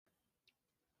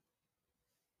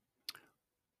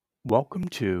Welcome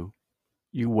to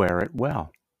You Wear It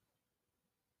Well.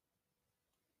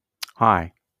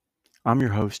 Hi, I'm your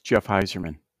host, Jeff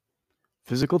Heiserman,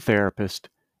 physical therapist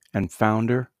and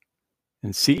founder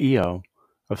and CEO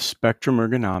of Spectrum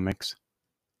Ergonomics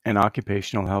and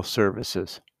Occupational Health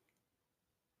Services.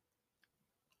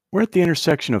 We're at the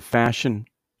intersection of fashion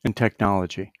and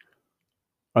technology,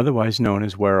 otherwise known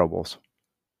as wearables.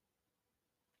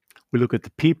 We look at the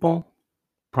people,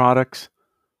 products,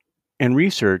 and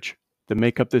research that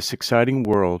make up this exciting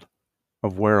world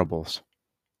of wearables.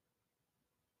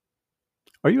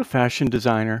 Are you a fashion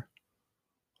designer,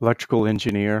 electrical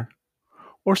engineer,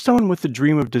 or someone with the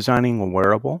dream of designing a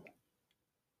wearable?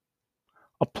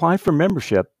 Apply for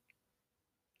membership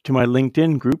to my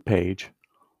LinkedIn group page,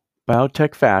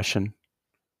 Biotech Fashion,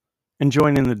 and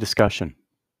join in the discussion.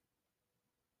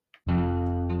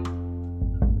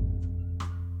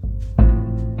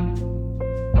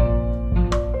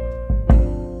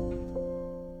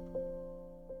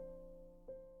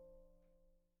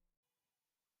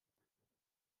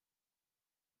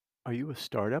 Are you a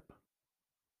startup?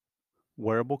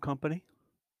 Wearable company?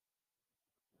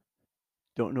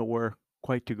 Don't know where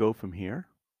quite to go from here?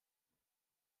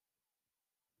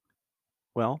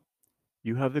 Well,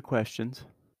 you have the questions,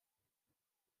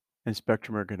 and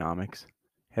Spectrum Ergonomics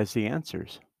has the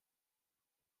answers.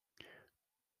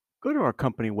 Go to our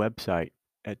company website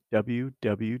at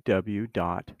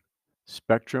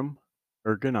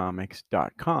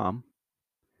www.spectrumergonomics.com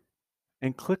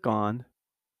and click on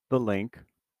the link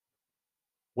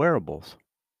Wearables.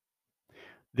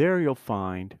 There you'll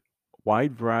find a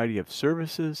wide variety of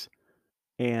services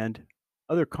and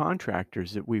other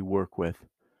contractors that we work with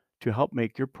to help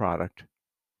make your product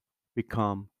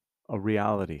become a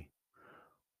reality.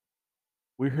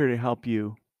 We're here to help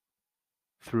you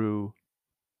through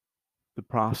the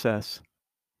process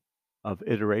of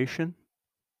iteration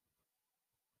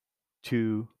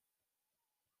to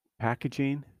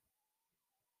packaging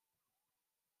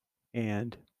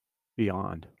and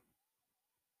beyond.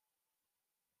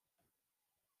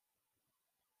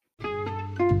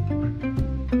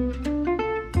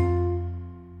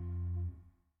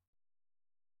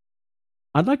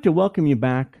 I'd like to welcome you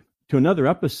back to another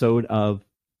episode of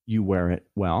You Wear It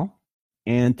Well.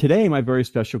 And today, my very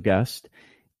special guest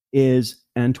is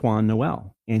Antoine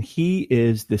Noel, and he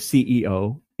is the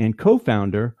CEO and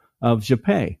co-founder of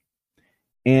Japay.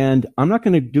 And I'm not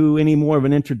going to do any more of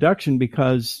an introduction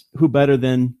because who better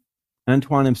than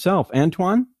Antoine himself?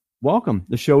 Antoine, welcome.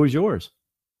 The show is yours.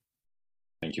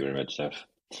 Thank you very much, Jeff.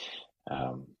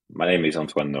 My name is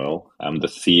Antoine Noel. I'm the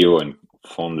CEO and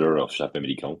founder of Japay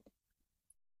Medical.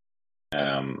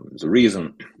 The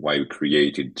reason why we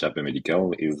created Japay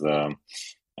Medical is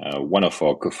one of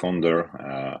our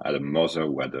co-founder had a mother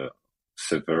who had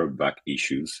severe back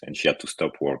issues and she had to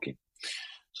stop working.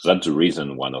 So that's the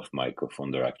reason one of my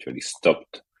co-founder actually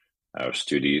stopped our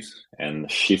studies and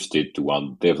shifted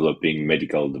toward developing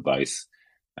medical device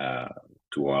to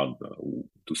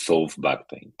solve back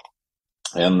pain.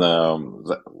 And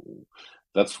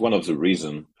that's one of the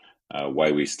reasons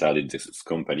why we started this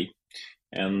company.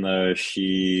 And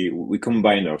we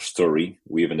combined our story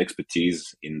with an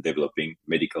expertise in developing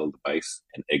medical device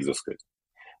and exoskeleton.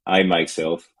 I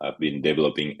myself have been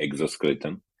developing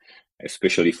exoskeleton,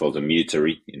 especially for the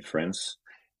military in France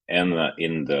and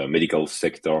in the medical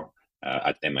sector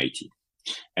at MIT.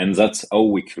 And that's how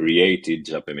we created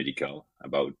Japay Medical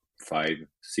about 5-6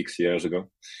 years ago.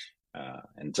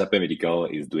 And Japay Medical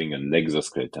is doing an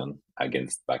exoskeleton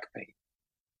against back pain.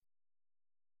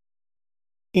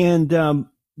 And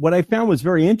what I found was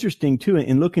very interesting too,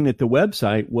 in looking at the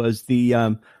website, was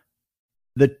the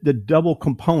double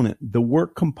component, the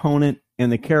work component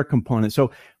and the care component. So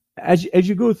as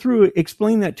you go through,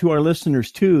 explain that to our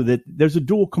listeners too, that there's a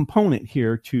dual component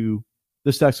here to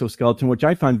this exoskeleton, which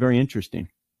I find very interesting.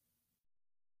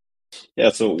 Yeah,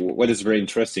 so what is very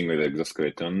interesting with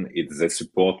exoskeleton is they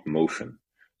support motion.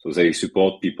 So they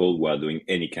support people who are doing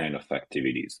any kind of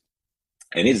activities.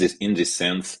 And in this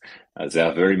sense, they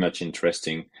are very much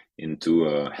interesting into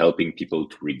helping people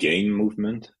to regain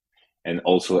movement and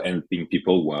also helping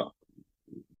people who are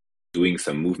doing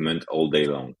some movement all day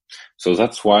long. So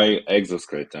that's why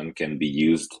exoskeleton can be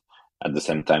used at the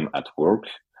same time at work,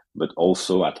 but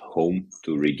also at home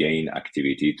to regain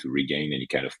activity, to regain any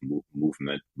kind of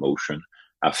movement, motion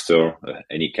after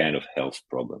any kind of health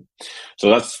problem. So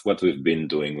that's what we've been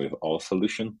doing with our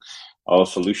solution. Our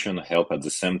solution help at the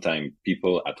same time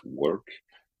people at work.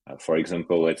 For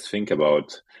example, let's think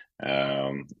about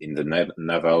In the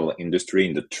naval industry,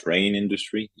 in the train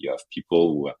industry, you have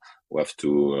people who have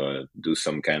to do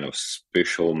some kind of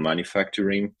special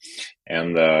manufacturing,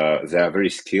 and they are very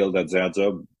skilled at their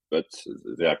job, but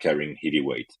they are carrying heavy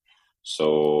weight.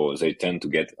 So they tend to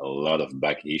get a lot of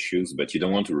back issues, but you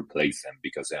don't want to replace them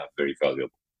because they are very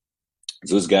valuable.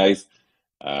 Those guys,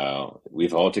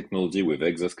 with our technology, with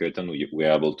exoskeleton, we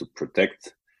are able to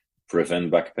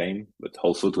prevent back pain, but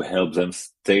also to help them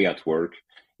stay at work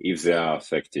if they are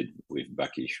affected with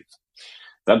back issues.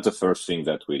 That's the first thing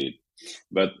that we did.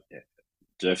 But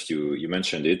Jeff, you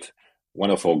mentioned it. One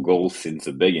of our goals since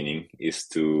the beginning is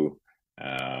to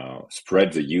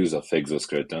spread the use of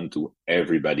exoskeleton to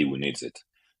everybody who needs it.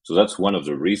 So that's one of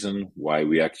the reasons why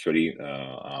we actually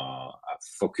are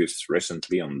focused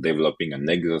recently on developing an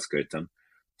exoskeleton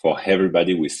for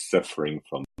everybody who is suffering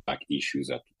from back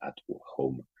issues at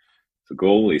home. The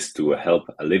goal is to help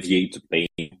alleviate the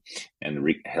pain and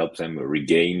help them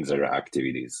regain their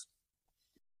activities.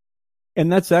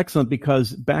 And that's excellent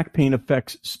because back pain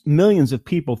affects millions of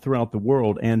people throughout the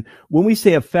world. And when we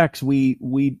say affects,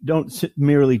 we don't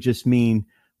merely just mean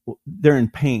they're in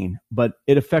pain, but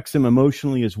it affects them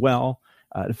emotionally as well.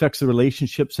 It affects the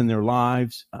relationships in their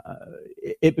lives.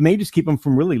 It may just keep them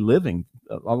from really living.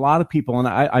 A lot of people, and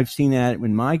I've seen that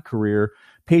in my career,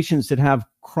 patients that have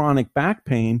chronic back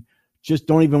pain just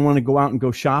don't even want to go out and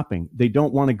go shopping. They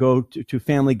don't want to go to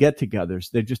family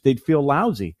get-togethers. They'd feel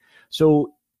lousy.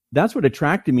 So that's what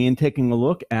attracted me in taking a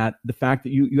look at the fact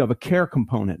that you have a care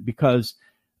component, because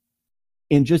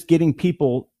in just getting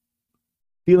people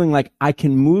feeling like I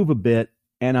can move a bit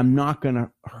and I'm not going to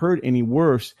hurt any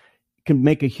worse can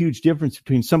make a huge difference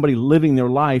between somebody living their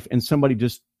life and somebody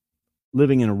just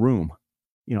living in a room.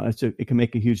 It can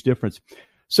make a huge difference.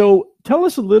 So tell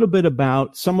us a little bit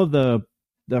about some of the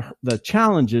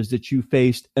challenges that you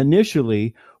faced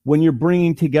initially when you're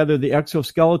bringing together the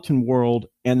exoskeleton world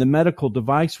and the medical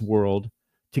device world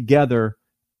together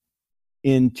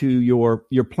into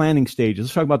your planning stages.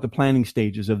 Let's talk about the planning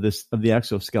stages of the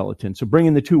exoskeleton. So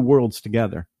bringing the two worlds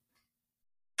together.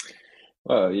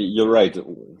 Well, you're right.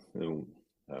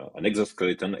 An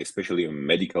exoskeleton, especially a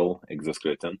medical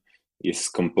exoskeleton, is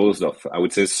composed of, I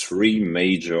would say, three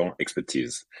major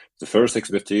expertise. The first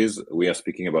expertise, we are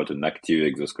speaking about an active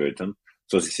exoskeleton.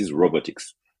 So this is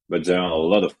robotics, but there are a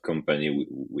lot of companies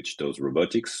which does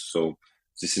robotics. So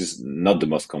this is not the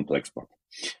most complex part.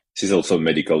 This is also a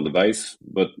medical device,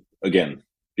 but again,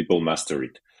 people master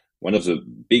it. One of the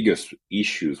biggest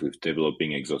issues with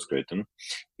developing exoskeleton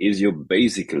is you're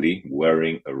basically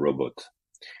wearing a robot.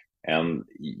 And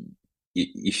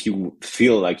if you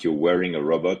feel like you're wearing a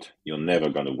robot, you're never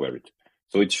going to wear it.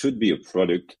 So it should be a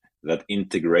product that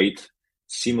integrates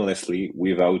seamlessly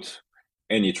without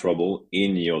any trouble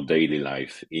in your daily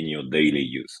life, in your daily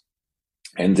use.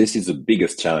 And this is the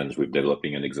biggest challenge with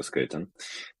developing an exoskeleton.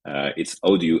 It's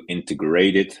how do you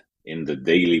integrate it in the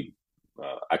daily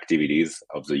activities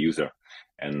of the user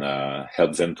and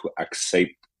help them to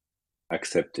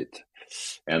accept it.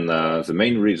 And the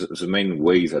main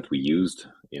ways that we used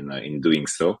in doing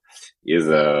so is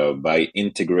by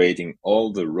integrating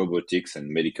all the robotics and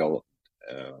medical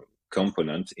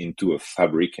components into a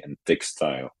fabric and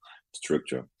textile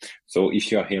structure. So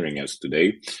if you are hearing us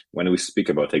today, when we speak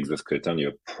about exoskeleton,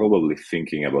 you're probably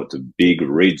thinking about a big,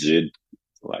 rigid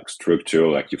structure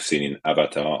like you've seen in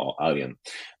Avatar or Alien.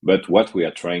 But what we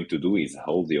are trying to do is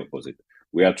all the opposite.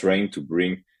 We are trying to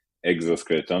bring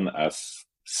exoskeleton as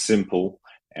simple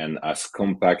and as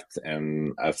compact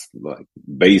and as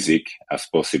basic as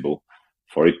possible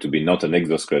for it to be not an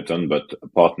exoskeleton, but a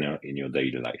partner in your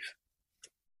daily life.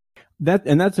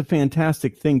 That's a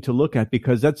fantastic thing to look at,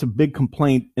 because that's a big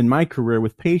complaint in my career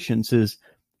with patients is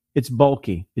it's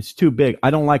bulky. It's too big. I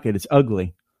don't like it. It's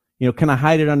ugly. Can I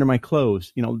hide it under my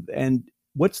clothes? And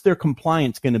what's their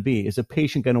compliance going to be? Is a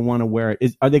patient going to want to wear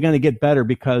it? Are they going to get better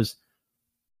because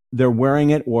they're wearing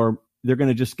it, or they're going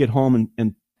to just get home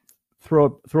and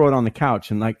throw it on the couch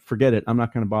and forget it. I'm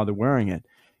not going to bother wearing it.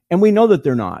 And we know that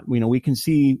they're not. We can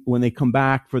see when they come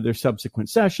back for their subsequent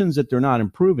sessions that they're not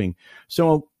improving.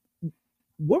 So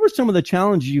what were some of the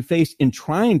challenges you faced in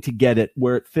trying to get it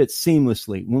where it fits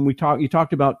seamlessly? When you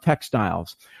talked about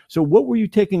textiles. So what were you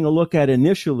taking a look at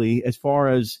initially as far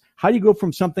as how do you go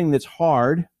from something that's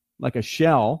hard, like a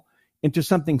shell, into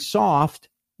something soft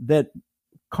that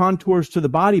contours to the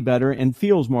body better and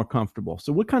feels more comfortable?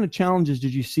 So what kind of challenges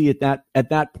did you see at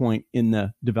that point in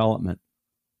the development?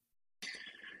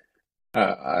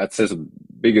 I'd say the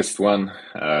biggest one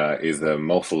is the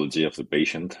morphology of the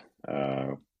patient.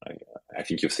 I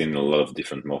think you've seen a lot of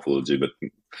different morphology, but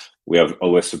we are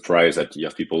always surprised that you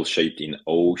have people shaped in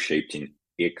O, shaped in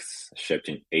X, shaped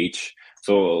in H.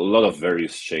 So a lot of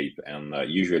various shape, and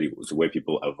usually the way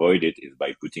people avoid it is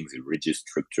by putting the rigid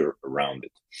structure around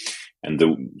it. And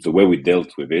the way we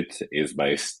dealt with it is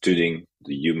by studying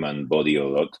the human body a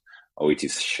lot, how it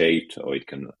is shaped, or it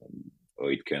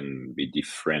can be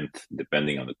different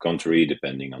depending on the country,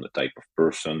 depending on the type of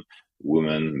person,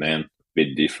 woman, man, a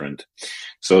bit different.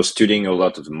 So studying a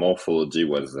lot of the morphology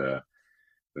was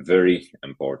very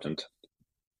important.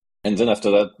 And then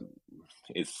after that,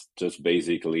 it's just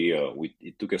basically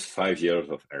it took us 5 years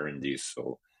of R&D,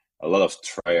 so a lot of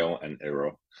trial and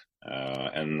error,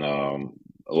 and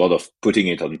a lot of putting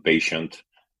it on patient,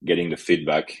 getting the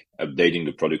feedback, updating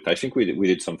the product. I think we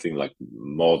did something like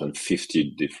more than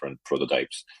 50 different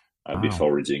prototypes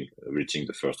before reaching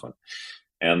the first one.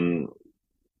 And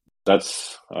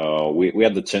that's we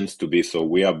had the chance to be, so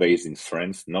we are based in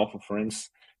France, north of France,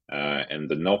 and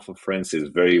the north of France is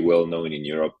very well known in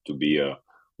Europe to be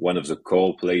one of the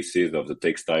core places of the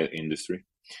textile industry.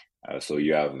 So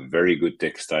you have very good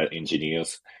textile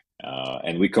engineers,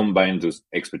 and we combine those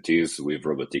expertise with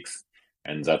robotics,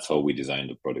 and that's how we design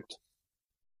the product.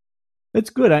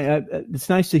 That's good. It's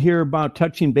nice to hear about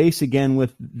touching base again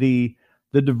with the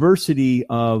diversity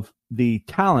of the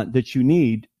talent that you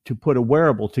need to put a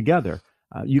wearable together.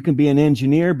 You can be an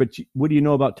engineer, but what do you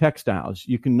know about textiles?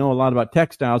 You can know a lot about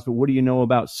textiles, but what do you know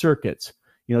about circuits?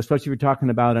 Especially if you're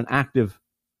talking about an active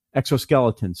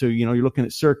exoskeleton. So, you're looking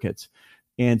at circuits.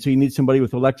 And so you need somebody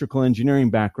with electrical engineering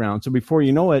background. So before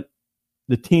you know it,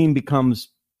 the team becomes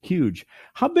huge.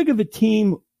 How big of a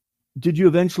team did you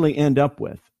eventually end up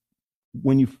with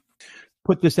when you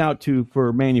put this out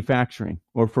for manufacturing,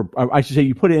 or I should say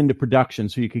you put it into production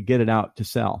so you could get it out to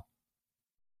sell?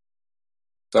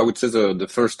 So I would say the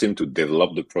first team to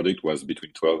develop the product was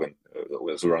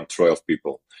was around 12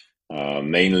 people.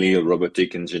 Mainly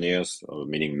robotic engineers,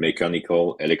 meaning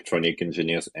mechanical, electronic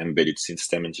engineers, embedded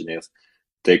system engineers,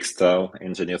 textile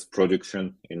engineers,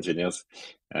 production engineers,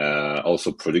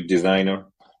 also product designer.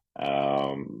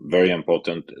 Very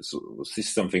important. So this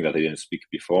is something that I didn't speak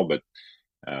before, but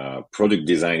product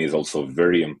design is also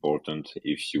very important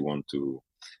if you want to,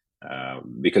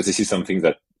 because this is something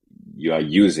that you are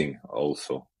using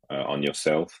also on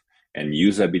yourself, and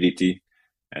usability.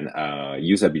 And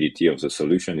usability of the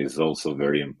solution is also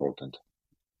very important.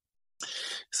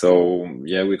 So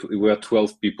yeah, we were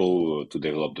 12 people to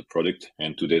develop the product,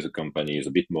 and today the company is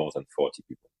a bit more than 40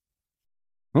 people.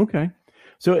 Okay.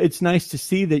 So it's nice to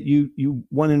see that you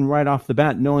went in right off the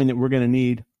bat knowing that we're going to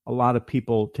need a lot of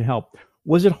people to help.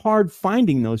 Was it hard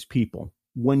finding those people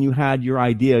when you had your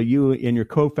idea? You and your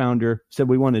co-founder said,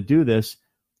 we want to do this.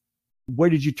 Where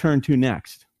did you turn to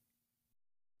next?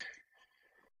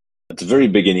 At the very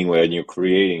beginning, when you're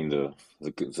creating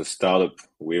the startup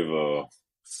with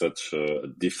such a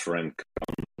different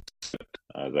concept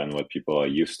than what people are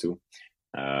used to,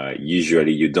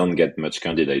 usually you don't get much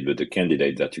candidate, but the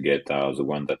candidate that you get are the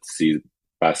one that see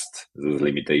past those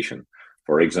limitations.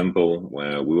 For example,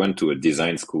 when we went to a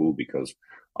design school because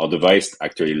our device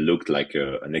actually looked like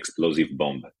an explosive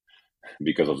bomb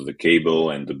because of the cable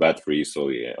and the battery. So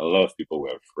yeah, a lot of people were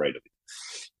afraid of it.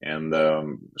 And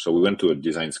so we went to a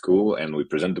design school and we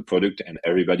present the product, and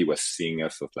everybody was seeing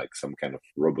us as like some kind of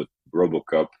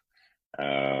RoboCop,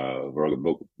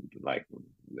 like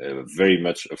very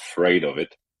much afraid of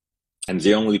it. And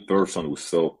the only person who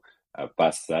saw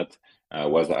past that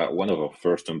was one of our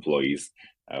first employees,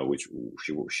 which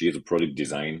she is a product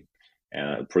designer,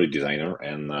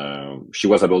 and she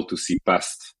was able to see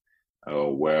past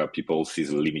where people see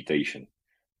the limitation.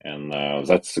 And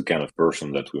that's the kind of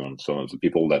person that we want. So the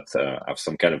people that have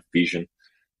some kind of vision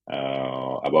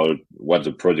about what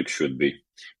the product should be.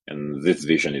 And this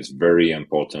vision is very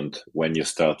important when you're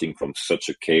starting from such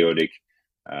a chaotic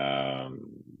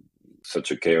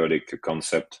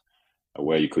concept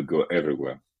where you could go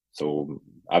everywhere. So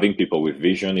having people with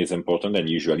vision is important, and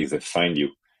usually they find you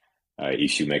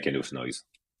if you make enough noise.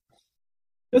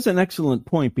 That's an excellent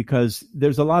point, because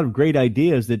there's a lot of great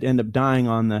ideas that end up dying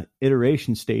on the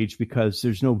iteration stage because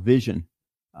there's no vision.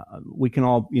 We can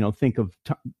all, think of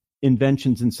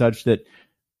inventions and such that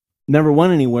never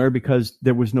went anywhere because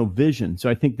there was no vision. So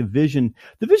I think the vision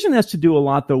has to do a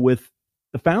lot though with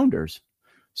the founders.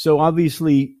 So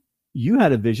obviously you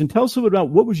had a vision. Tell us a little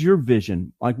about what was your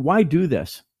vision? Like, why do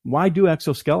this? Why do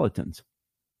exoskeletons?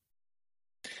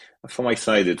 For my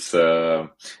side, it's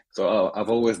so I've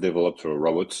always developed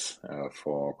robots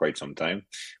for quite some time,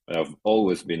 but I've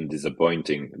always been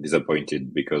disappointed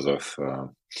because of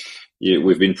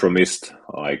we've been promised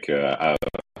like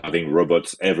having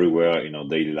robots everywhere in our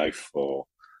daily life for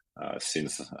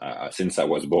since I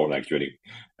was born, actually.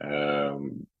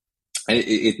 And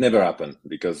it never happened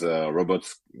because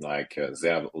robots, they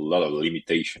have a lot of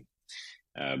limitation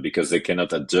because they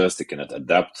cannot adjust, they cannot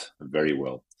adapt very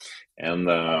well. And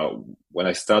when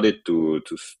I started to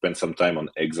spend some time on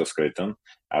exoskeleton,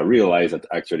 I realized that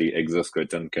actually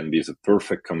exoskeleton can be the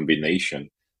perfect combination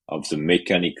of the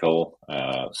mechanical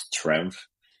strength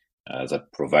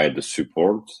that provide the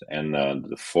support and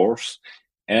the force,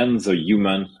 and the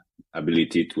human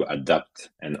ability to adapt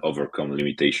and overcome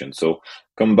limitations. So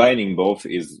combining both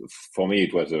is, for me,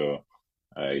 it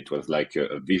was like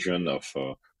a vision of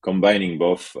combining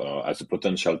both as a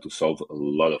potential to solve a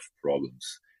lot of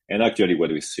problems. And actually,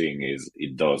 what we're seeing is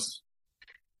it does.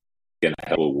 You can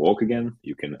help people walk again.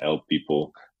 You can help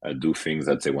people do things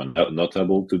that they were not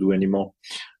able to do anymore.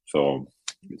 So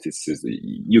this is,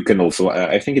 you can also,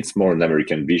 I think it's more an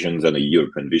American vision than a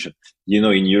European vision.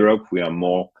 In Europe, we are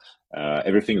more,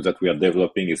 everything that we are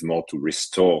developing is more to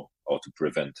restore or to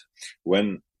prevent.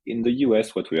 When in the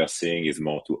US, what we are seeing is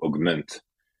more to augment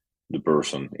the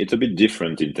person. It's a bit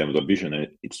different in terms of vision, and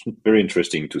it's very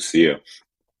interesting to see.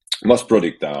 Most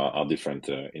products are different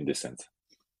in this sense.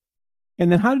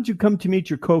 And then how did you come to meet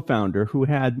your co-founder who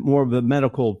had more of a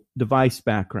medical device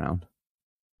background?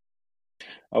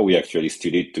 Oh, we actually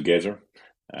studied together.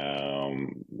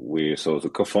 So the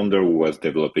co-founder who was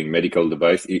developing medical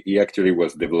device, he actually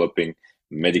was developing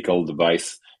medical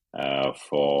device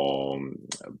for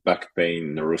back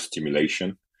pain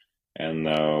neurostimulation. And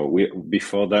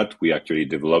before that, we actually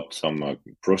developed some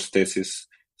prosthesis,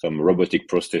 some robotic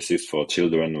prosthesis for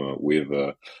children with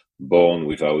born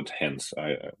without hands.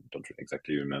 I don't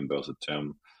exactly remember the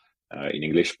term in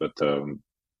English, but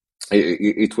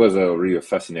it was a really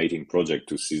fascinating project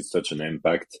to see such an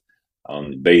impact.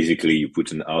 Basically, you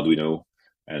put an Arduino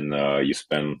and you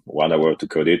spend 1 hour to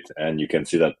code it, and you can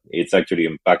see that it's actually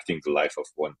impacting the life of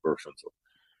one person. So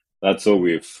that's all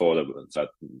we thought that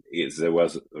there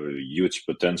was a huge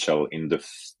potential in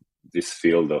this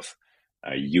field of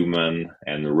human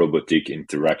and robotic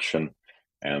interaction.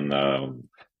 And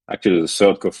actually, the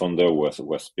third co-founder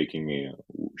was speaking.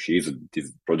 She is a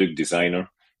product designer,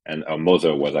 and her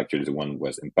mother was actually the one who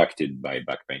was impacted by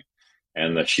back pain.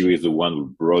 And she is the one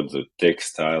who brought the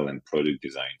textile and product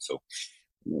design. So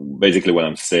basically what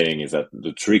I'm saying is that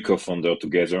the three co-founders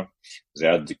together, they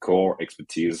had the core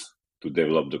expertise to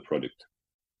develop the product.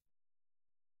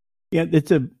 Yeah,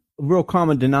 it's a real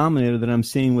common denominator that I'm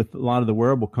seeing with a lot of the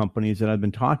wearable companies that I've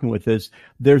been talking with is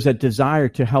there's a desire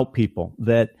to help people,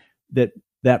 that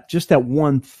just that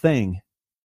one thing,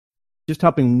 just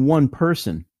helping one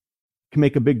person can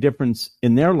make a big difference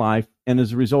in their life. And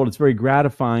as a result, it's very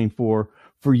gratifying for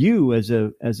you as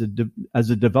a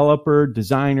developer,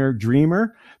 designer,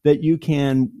 dreamer, that you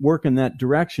can work in that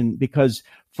direction. Because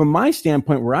from my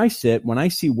standpoint, where I sit, when I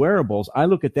see wearables, I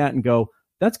look at that and go,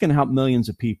 that's going to help millions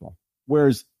of people.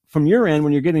 Whereas from your end,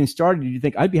 when you're getting started, you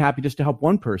think, I'd be happy just to help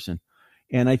one person.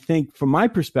 And I think from my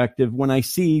perspective, when I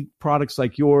see products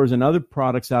like yours and other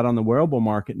products out on the wearable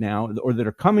market now, or that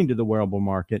are coming to the wearable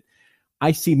market,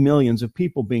 I see millions of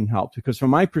people being helped. Because from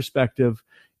my perspective,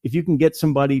 if you can get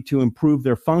somebody to improve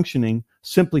their functioning,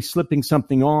 simply slipping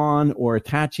something on or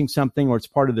attaching something, or it's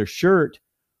part of their shirt,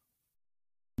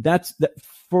 that's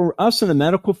for us in the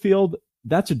medical field,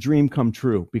 that's a dream come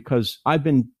true, because I've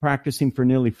been practicing for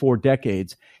nearly 4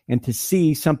 decades, and to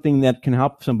see something that can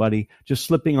help somebody just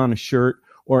slipping on a shirt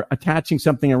or attaching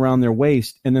something around their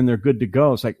waist and then they're good to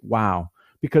go, it's like, wow.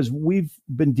 Because we've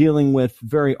been dealing with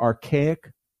very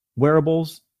archaic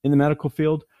wearables in the medical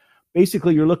field.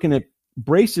 Basically, you're looking at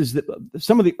braces that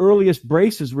some of the earliest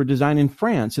braces were designed in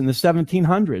France in the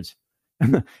 1700s.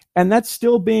 And that's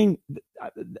still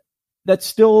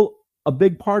a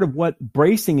big part of what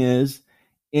bracing is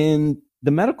in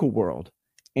the medical world.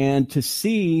 And to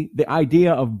see the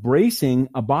idea of bracing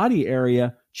a body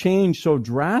area change so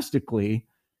drastically,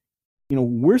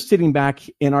 we're sitting back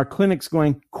in our clinics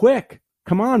going, quick,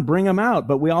 come on, bring them out.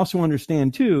 But we also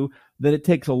understand too that it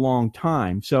takes a long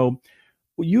time. So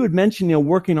you had mentioned,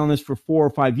 working on this for 4 or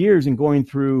 5 years and going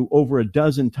through over a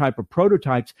dozen type of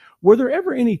prototypes. Were there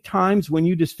ever any times when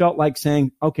you just felt like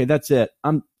saying, okay, that's it,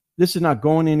 this is not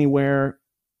going anywhere,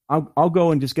 I'll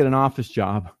go and just get an office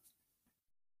job?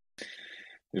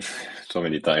 So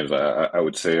many times, I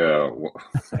would say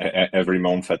every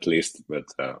month at least. But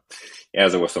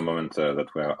there were some moments that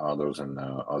were harder than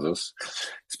others.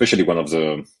 Especially one of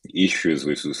the issues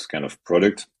with this kind of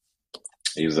product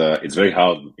is it's very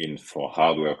hard for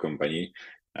hardware company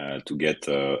to get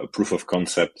a proof of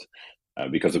concept,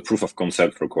 because the proof of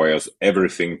concept requires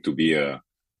everything to be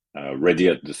ready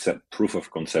at the proof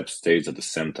of concept stage at the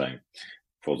same time.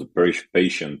 for the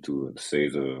patient to say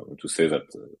that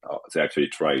they actually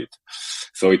tried it.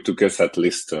 So it took us at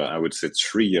least, I would say,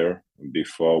 3 years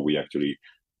before we actually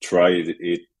tried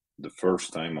it the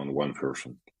first time on one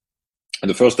person. And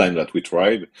the first time that we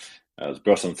tried, the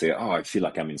person said, "Oh, I feel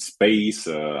like I'm in space.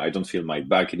 I don't feel my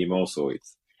back anymore." So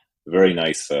it's very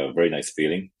nice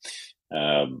feeling.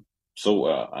 So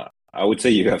I would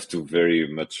say you have to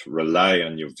very much rely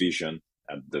on your vision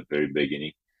at the very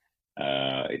beginning.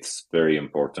 It's very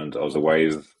important.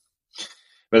 Otherwise,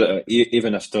 but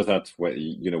even after that,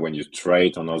 when you try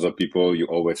it on other people, you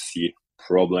always see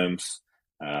problems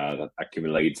that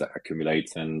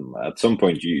accumulate, and at some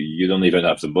point you don't even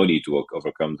have the body to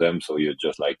overcome them. So you're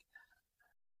just like,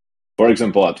 for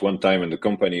example, at one time in the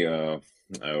company,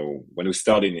 when we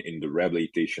started in the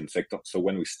rehabilitation sector. So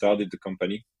when we started the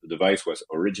company, the device was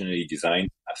originally designed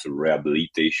as a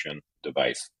rehabilitation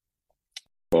device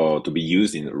to be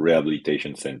used in a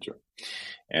rehabilitation center.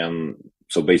 And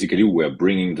so basically we're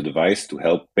bringing the device to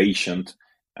help patients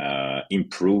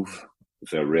improve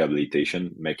their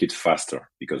rehabilitation, make it faster,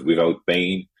 because without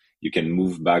pain, you can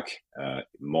move back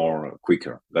more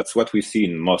quicker. That's what we see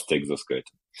in most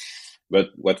exoskeleton.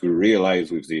 But what we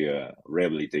realize with the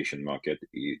rehabilitation market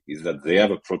is that they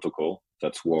have a protocol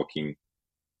that's working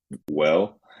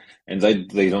well, and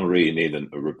they don't really need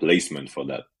a replacement for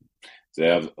that. They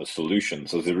have a solution,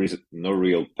 so there is no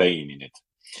real pain in it.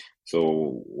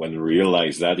 So when we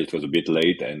realized that, it was a bit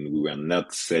late and we were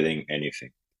not selling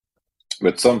anything.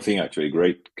 But something actually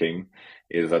great came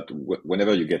is that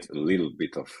whenever you get a little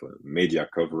bit of media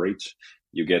coverage,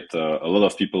 you get a lot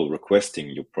of people requesting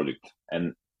your product.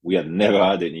 And we had never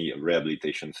had any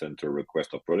rehabilitation center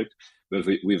request our product, but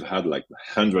we've had like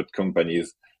 100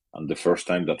 companies on the first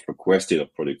time that requested a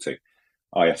product. Say,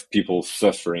 I have people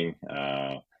suffering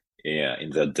in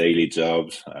their daily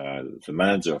jobs. The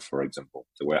manager, for example,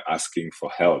 they were asking for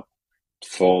help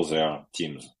for their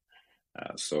teams.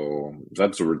 So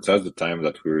that's the time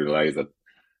that we realized that,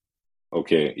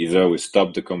 okay, either we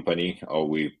stop the company or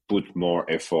we put more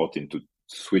effort into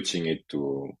switching it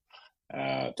to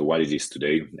what it is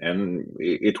today. And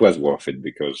it was worth it,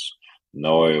 because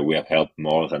now we have helped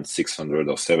more than 600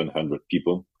 or 700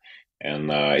 people, and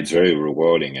it's very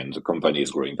rewarding, and the company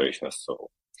is growing very fast. So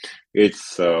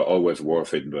it's always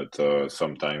worth it, but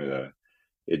sometimes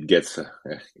it gets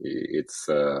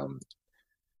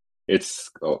it's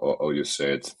how you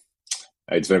said,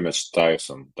 it's very much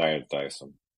tiresome.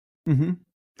 Mm-hmm.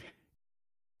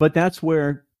 But that's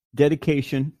where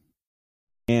dedication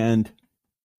and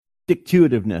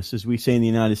stick-to-itiveness, as we say in the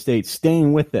United States,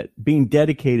 staying with it, being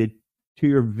dedicated to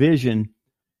your vision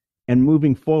and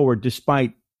moving forward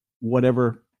despite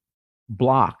whatever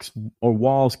blocks or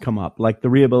walls come up, like the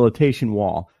rehabilitation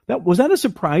wall. Was that a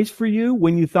surprise for you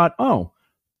when you thought, oh,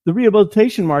 the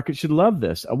rehabilitation market should love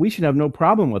this. We should have no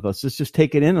problem with us. Let's just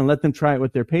take it in and let them try it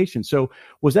with their patients. So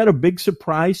was that a big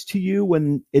surprise to you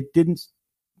when it didn't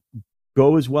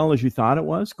go as well as you thought it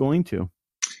was going to?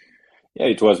 Yeah,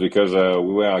 it was, because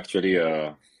we were actually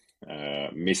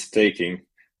mistaking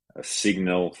a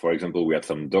signal. For example, we had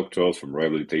some doctors from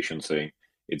rehabilitation saying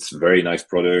it's a very nice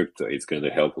product, it's going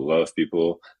to help a lot of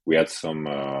people. We had some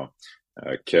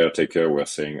caretaker were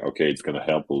saying, okay, it's going to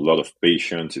help a lot of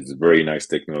patients, it's very nice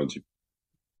technology.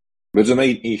 But the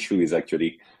main issue is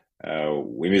actually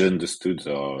we misunderstood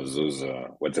those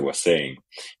what they were saying.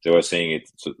 They were saying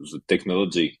the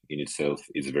technology in itself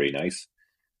is very nice,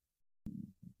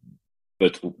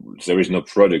 but there is no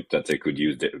product that they could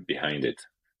use behind it.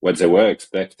 What they were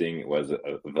expecting was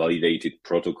a validated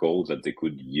protocol that they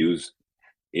could use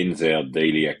in their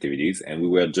daily activities, and we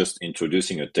were just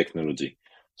introducing a technology.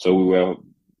 So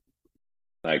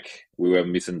we were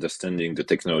misunderstanding the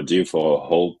technology for a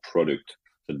whole product,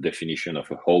 the definition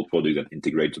of a whole product that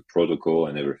integrates the protocol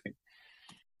and everything.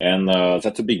 And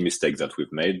that's a big mistake that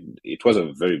we've made. It was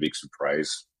a very big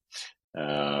surprise,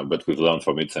 but we've learned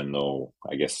from it, and now,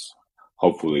 I guess,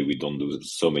 hopefully we don't do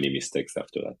so many mistakes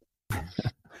after that.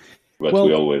 But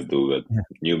we always do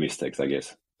new mistakes, I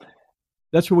guess.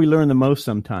 That's where we learn the most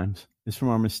sometimes, is from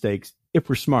our mistakes. If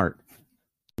we're smart,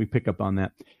 we pick up on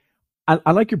that.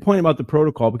 I like your point about the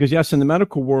protocol, because yes, in the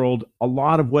medical world, a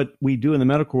lot of what we do in the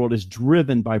medical world is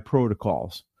driven by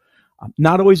protocols.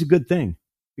 Not always a good thing,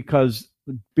 because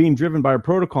being driven by a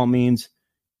protocol means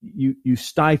you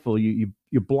stifle, you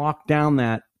block down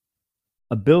that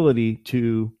ability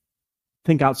to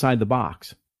think outside the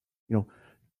box.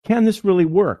 Can this really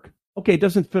work? Okay, it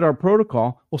doesn't fit our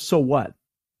protocol. Well, so what?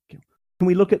 Can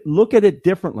we look at it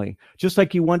differently? Just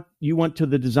like you went to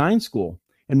the design school,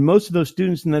 and most of those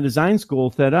students in the design school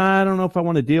said, I don't know if I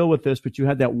want to deal with this, but you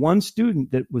had that one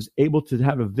student that was able to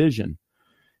have a vision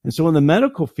And so in the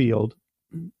medical field,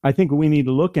 I think what we need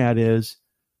to look at is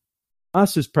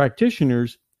us as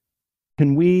practitioners,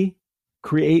 can we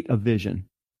create a vision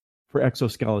for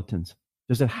exoskeletons?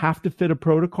 Does it have to fit a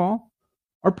protocol?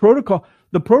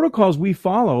 The protocols we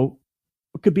follow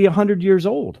could be 100 years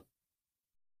old,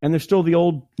 and they're still the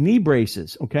old knee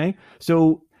braces, okay?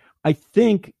 So I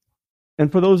think,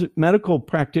 and for those medical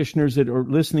practitioners that are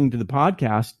listening to the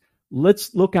podcast,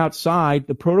 let's look outside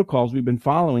the protocols we've been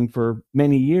following for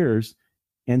many years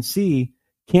and see,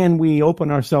 can we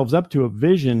open ourselves up to a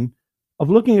vision of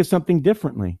looking at something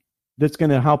differently that's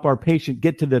going to help our patient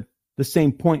get to the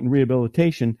same point in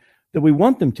rehabilitation that we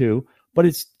want them to, but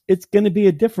it's going to be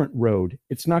a different road.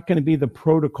 It's not going to be the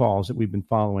protocols that we've been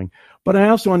following. But I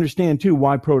also understand too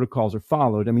why protocols are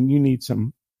followed. I mean, you need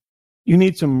some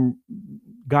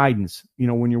guidance,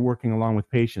 when you're working along with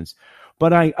patients.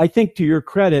 But I think, to your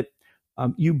credit,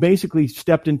 you basically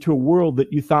stepped into a world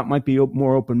that you thought might be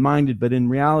more open-minded, but in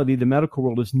reality, the medical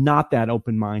world is not that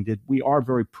open-minded. We are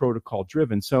very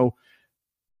protocol-driven. So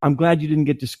I'm glad you didn't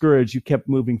get discouraged. You kept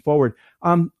moving forward.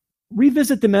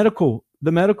 Revisit the medical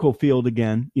field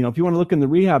again. If you want to look in the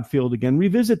rehab field again,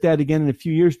 revisit that again in a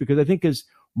few years, because I think as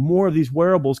more of these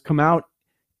wearables come out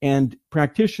and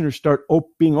practitioners start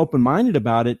being open-minded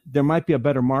about it, there might be a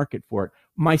better market for it.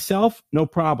 Myself, no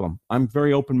problem. I'm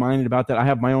very open-minded about that. I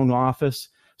have my own office,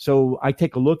 so I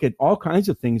take a look at all kinds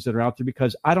of things that are out there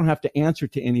because I don't have to answer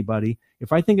to anybody.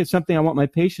 If I think it's something I want my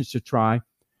patients to try,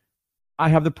 I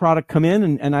have the product come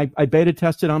in and I beta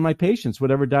test it on my patients,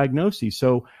 whatever diagnosis.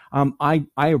 So I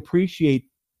appreciate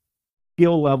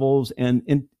skill levels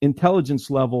and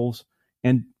intelligence levels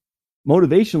and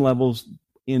motivation levels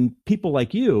in people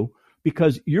like you,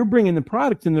 because you're bringing the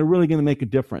product and they're really going to make a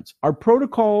difference. Our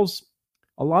protocols,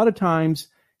 a lot of times,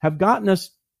 have gotten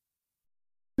us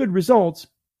good results,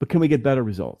 but can we get better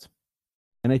results?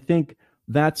 And I think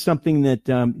that's something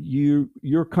that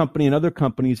your company and other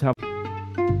companies have.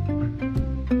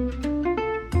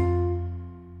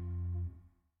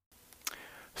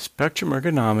 Spectrum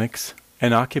Ergonomics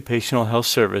and Occupational Health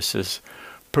Services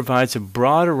provides a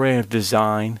broad array of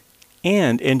design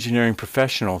and engineering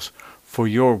professionals for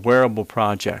your wearable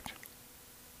project.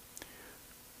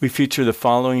 We feature the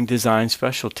following design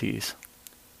specialties: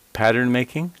 pattern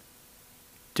making,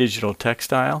 digital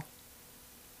textile,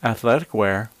 athletic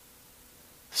wear,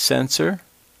 sensor,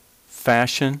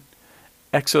 fashion,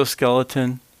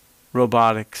 exoskeleton,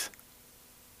 robotics,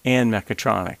 and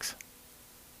mechatronics.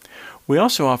 We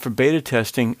also offer beta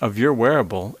testing of your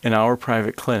wearable in our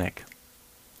private clinic.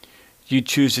 You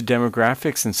choose the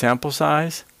demographics and sample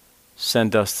size,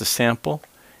 send us the sample,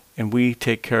 and we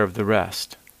take care of the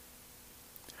rest.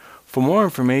 For more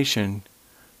information,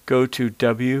 go to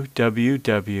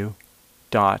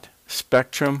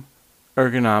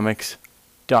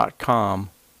www.spectrumergonomics.com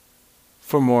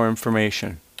for more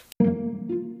information.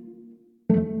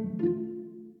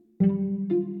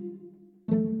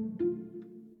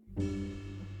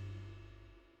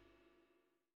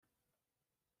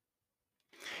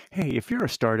 Hey, if you're a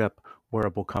startup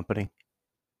wearable company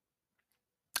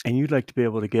and you'd like to be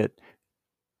able to get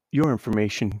your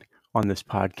information on this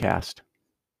podcast,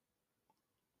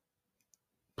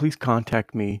 please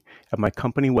contact me at my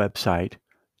company website,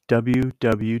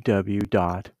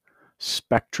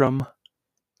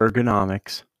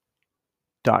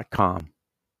 www.spectrumergonomics.com.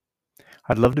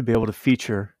 I'd love to be able to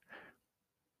feature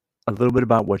a little bit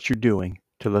about what you're doing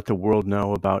to let the world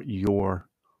know about your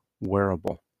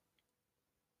wearable.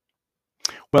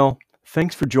 Well,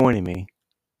 thanks for joining me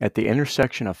at the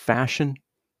intersection of fashion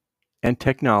and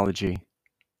technology,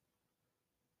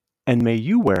 and may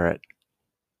you wear it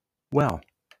well.